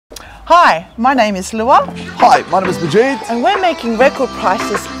Hi, my name is Lua. Hi, my name is Majid. And we're making record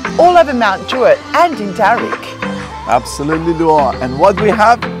prices all over Mount Druitt and in Dharruk. Absolutely, Lua. And what we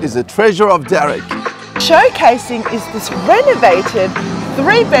have is a treasure of Dharruk. Showcasing is this renovated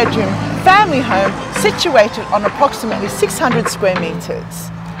 3-bedroom family home situated on approximately 600 square meters.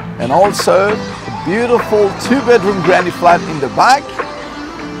 And also a beautiful 2-bedroom granny flat in the back.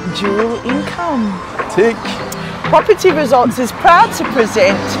 Dual income. Tick. Property Results is proud to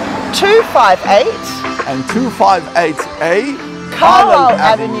present 258 and 258A Carlisle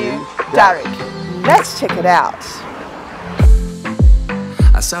Avenue, Dharruk. Let's check it out.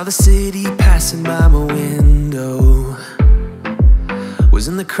 I saw the city passing by my window. Was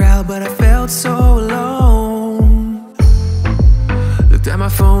in the crowd, but I felt so alone. Looked at my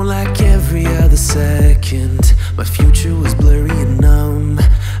phone like every other second. My future was blurry and numb,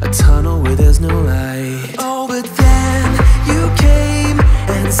 a tunnel where there's no light. Oh, but then you came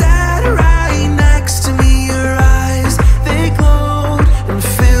and sat right next to me. Your eyes, they glowed and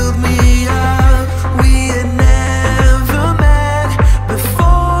filled me up. We had never met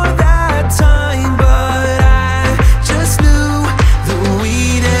before that time, but I just knew that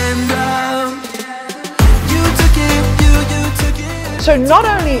we'd end up. You took it. So not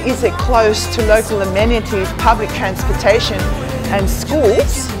only is it close to local amenities, public transportation and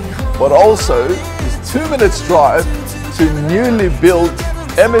schools, but also is 2 minutes drive to newly built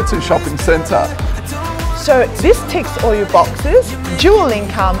M2 shopping centre. so this ticks all your boxes: dual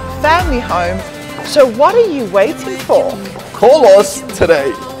income, family home. So what are you waiting for? Call us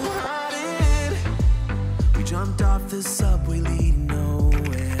today. We jumped off the subway leading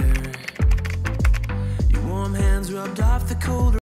nowhere. Your warm hands rubbed off the cold